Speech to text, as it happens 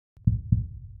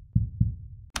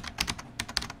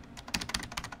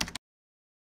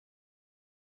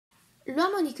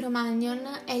L'uomo di Cro-Magnon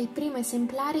è il primo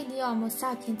esemplare di Homo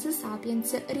sapiens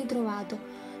sapiens ritrovato,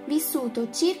 vissuto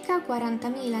circa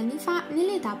 40.000 anni fa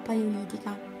nell'età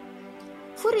paleolitica.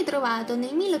 Fu ritrovato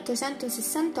nel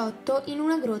 1868 in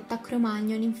una grotta a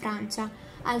Cro-Magnon in Francia,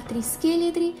 altri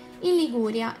scheletri in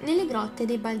Liguria nelle grotte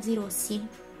dei Balzi Rossi.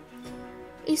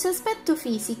 Il suo aspetto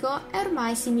fisico è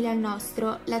ormai simile al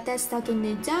nostro, la testa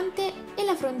tondeggiante e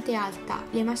la fronte alta,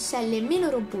 le mascelle meno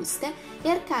robuste e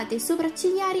arcate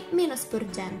sopraccigliari meno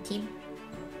sporgenti.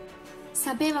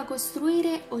 Sapeva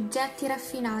costruire oggetti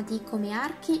raffinati come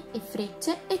archi e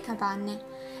frecce e capanne.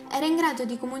 Era in grado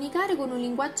di comunicare con un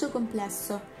linguaggio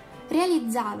complesso.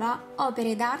 Realizzava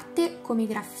opere d'arte come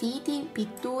graffiti,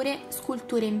 pitture,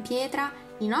 sculture in pietra,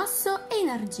 in osso e in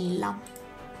argilla.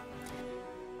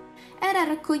 Era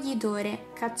raccoglitore,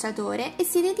 cacciatore e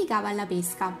si dedicava alla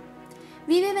pesca.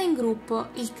 Viveva in gruppo,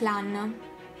 il clan,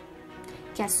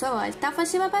 che a sua volta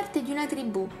faceva parte di una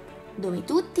tribù, dove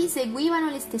tutti seguivano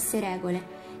le stesse regole,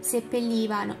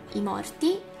 seppellivano i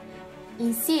morti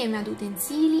insieme ad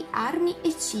utensili, armi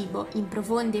e cibo in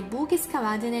profonde buche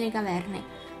scavate nelle caverne,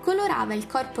 colorava il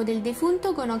corpo del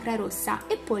defunto con ocra rossa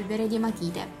e polvere di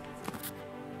ematite.